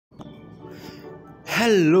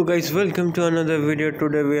Hello guys, welcome to another video.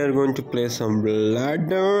 Today we are going to play some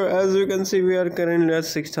ladder. As you can see, we are currently at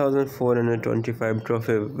 6425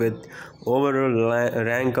 trophy with overall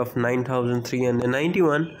rank of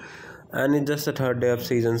 9391, and it's just the third day of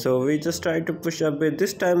season, so we just try to push up it.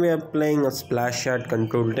 This time we are playing a splash shot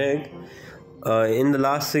control deck. In the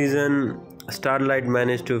last season, Starlight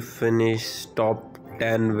managed to finish top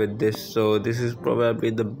 10 with this, so this is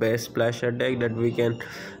probably the best splasher deck that we can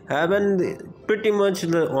have, and pretty much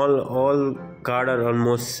the all card are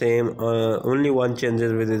almost same. Only one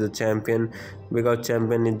changes with the champion, because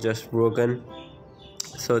champion is just broken.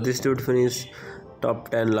 So this dude finished top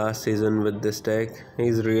 10 last season with this deck.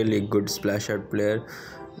 He's really good splash art player,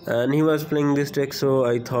 and he was playing this deck, so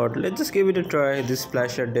I thought let's just give it a try. This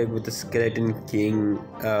splash art deck with the Skeleton King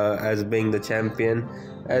as being the champion.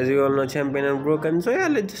 As you all know, champion are broken, so yeah,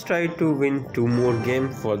 let's just try to win 2 more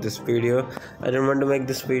games for this video. I don't want to make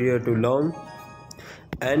this video too long.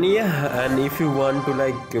 And yeah, and if you want to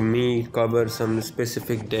like me cover some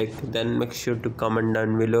specific deck, then make sure to comment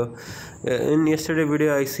down below. In yesterday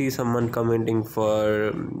video I see someone commenting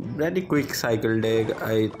for very quick cycle deck.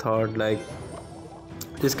 I thought like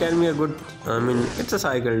this can be a good, it's a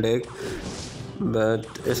cycle deck, but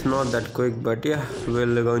it's not that quick. But yeah,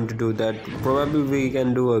 we're going to do that. Probably we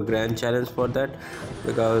can do a grand challenge for that,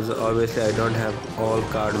 because obviously I don't have all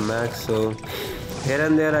card max, so here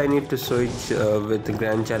and there I need to switch with the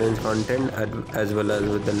grand challenge content as well as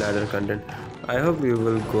with the ladder content. I hope you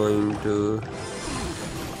will going to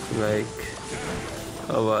like,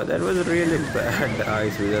 oh wow, that was a really bad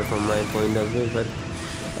ice wizard from my point of view, but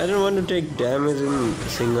I don't want to take damage in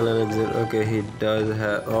single elixir. Okay, he does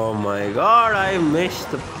have, oh my god, I missed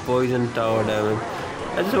the poison tower damage.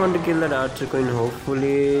 I just want to kill that archer queen.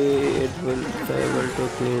 Hopefully it will be able to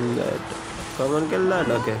clean that. Come on, kill that.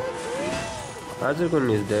 Okay, archer queen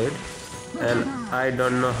is dead, and I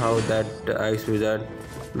don't know how that ice wizard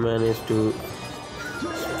managed to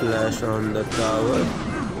splash on the tower,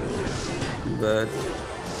 but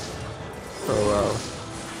oh wow,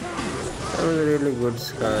 that was a really good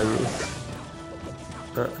scam.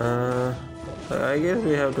 I guess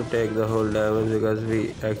we have to take the whole damage, because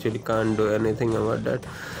we actually can't do anything about that,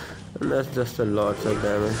 and that's just a lots of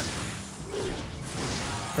damage.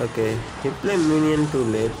 Okay, he played minion too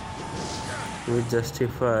late. We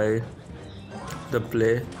justify the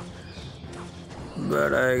play,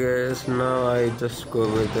 but I guess now I just go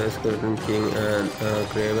with the Skeleton King and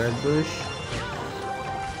Grave Bush.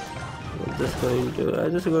 I'm just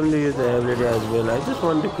going to use the ability as well. I just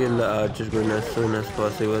want to kill the archer queen as soon as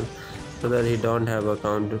possible, so that he don't have a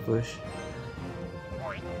counter push.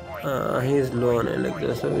 He's low on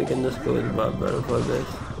elixir, so we can just go with Barbar for this.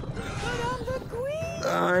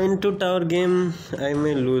 Into tower game, I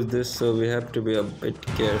may lose this, so we have to be a bit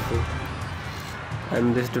careful.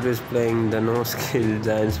 And this dude is playing the no skill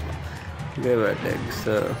giants Grave deck,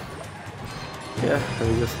 so yeah,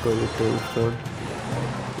 I'll just go with Tombstone.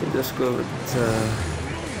 We'll just go with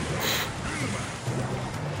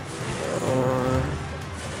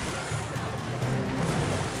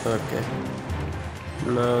okay,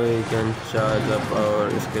 now we can charge up our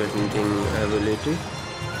Skeleton King ability,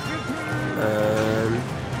 and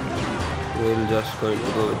we'll just going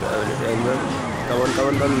to go with the ability as well.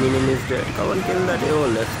 Come on, minion is dead. Come on, kill that. Oh,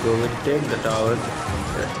 let's go with take the tower.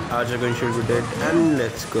 Archer queen should be dead, and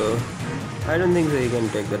let's go. I don't think so he can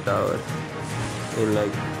take the tower in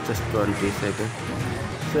like just 20 seconds.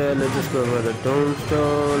 So let's just go for the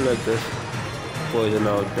Tombstone. Let's just poison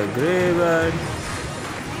out the Graveyard.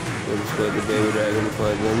 Let's go to Baby Dragon for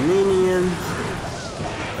the minions,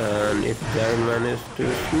 and if Giant manages to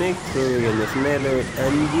sneak through, we can just nail it,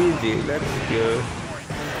 and GG. Let's go.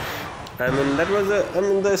 That was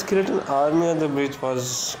the Skeleton Army of the Bridge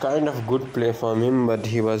was kind of good play from him, but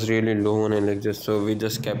he was really low on elixir, so we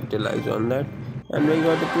just capitalized on that, and we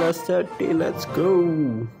got a plus 30. Let's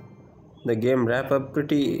go. The game wrap up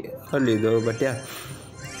pretty early though, but yeah.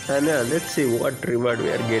 And yeah, let's see what reward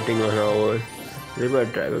we are getting on our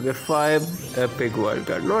reward track. Okay, 5 epic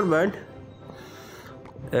wildcard, not bad.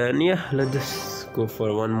 And yeah, let's just go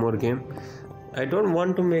for one more game. I don't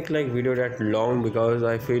want to make like video that long, because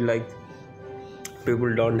I feel like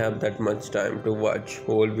people don't have that much time to watch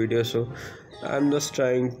whole video, so I'm just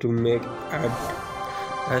trying to make it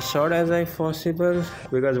as short as I possible,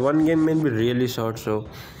 because one game may be really short. So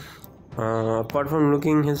apart from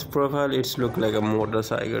looking his profile, it's look like a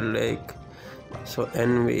motorcycle like, so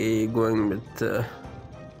NV going with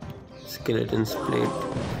Skeleton Split,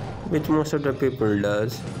 which most of the people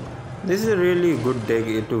does. This is a really good deck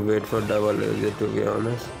to wait for double LG, to be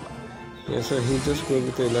honest. Yeah, so he just go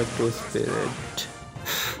with Electro Spirit.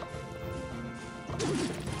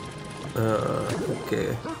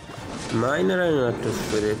 Okay. Minor and Electro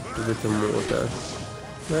Spirit with a mortar.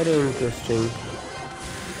 Very interesting.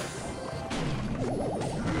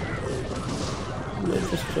 Let's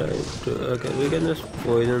just try to. Okay, we can just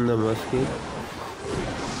poison the Muskie,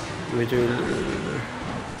 which will.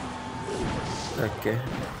 Okay.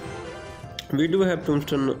 We do have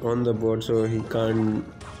Tombstone on the board, so he can't.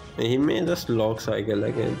 He may just lock cycle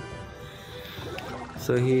again.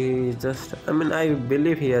 So he just. I mean, I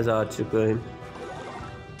believe he has Archicrane.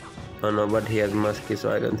 Oh no, but he has Muskie,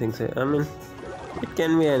 so I don't think so. I mean, it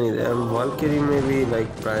can be anything. Valkyrie may be like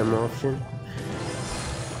prime option.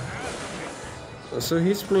 So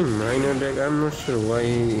he's playing minor deck. I'm not sure why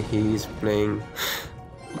he's playing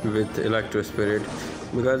with Electro Spirit,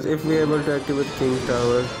 because if we're able to activate King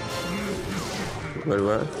Tower,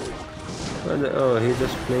 what? Oh, he's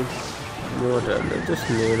just playing Mortar. Let's just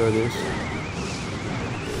Nado this.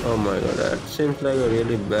 Oh my god, that seems like a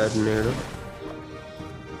really bad Nado.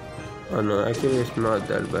 Oh no, actually it's not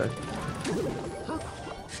that bad.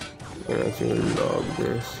 You can actually log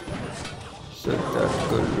this. So that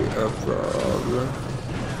could be a problem.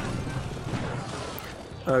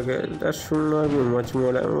 Okay, that should not be much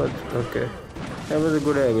more damage, but okay. That was a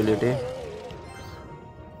good ability.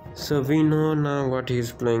 So we know now what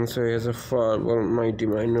he's playing, so he has a Fireball Mighty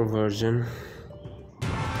Minor version.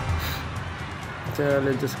 So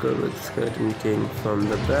let's just go with Skeleton King from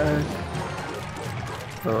the back.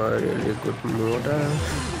 Oh, really good mortar.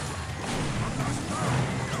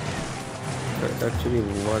 I actually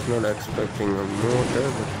was not expecting a mortar,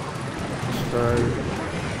 but it's fine.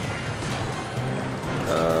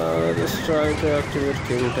 Let's try to activate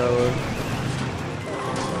King Tower.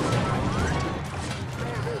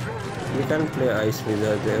 We can't play Ice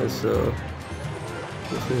Wizard there, so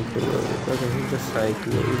this is the okay, he's just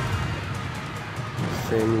cycling.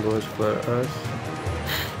 Same goes for us.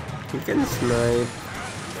 He can snipe,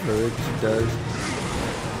 which does.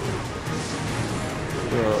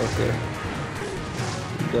 Oh, okay.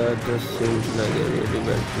 That just seems like a really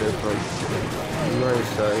bad play from my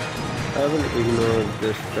side. I will ignore it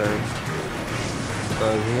this time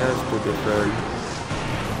because he has to defend,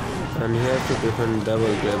 and he has to defend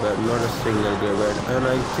double Greybat, not a single Greybat, and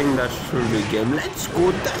I think that should be game. Let's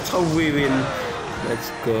go, that's how we win.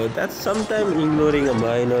 Let's go. That's sometimes ignoring a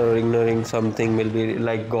minor or ignoring something will be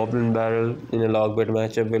like Goblin Barrel in a Logbait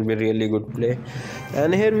matchup will be really good play.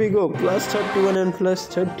 And here we go, plus 31 and plus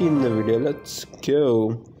 30 in the video. Let's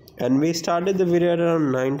go. And we started the video at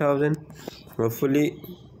around 9,000. Hopefully,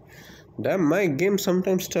 damn, my game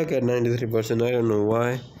sometimes stuck at 93%. I don't know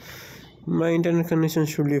why. My internet connection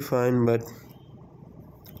should be fine, but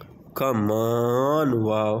come on,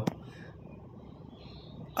 wow.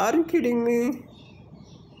 Are you kidding me?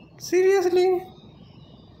 Seriously?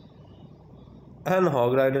 And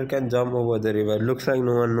Hog Rider can jump over the river. Looks like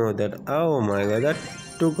no one knows that. Oh my god, that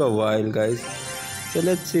took a while, guys. So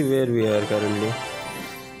let's see where we are currently.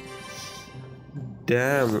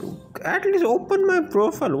 Damn, at least open my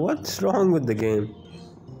profile. What's wrong with the game?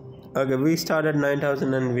 Okay, we started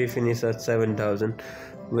 9,000 and we finished at 7,000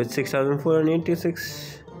 with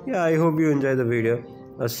 6,486. Yeah, I hope you enjoyed the video.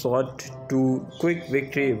 A short to quick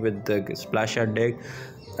victory with the Splasher deck.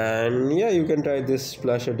 And yeah, you can try this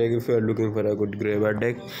Splasher deck if you are looking for a good Greybat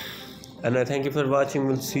deck. And I thank you for watching.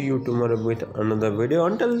 We'll see you tomorrow with another video.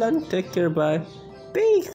 Until then, take care, bye. Peace.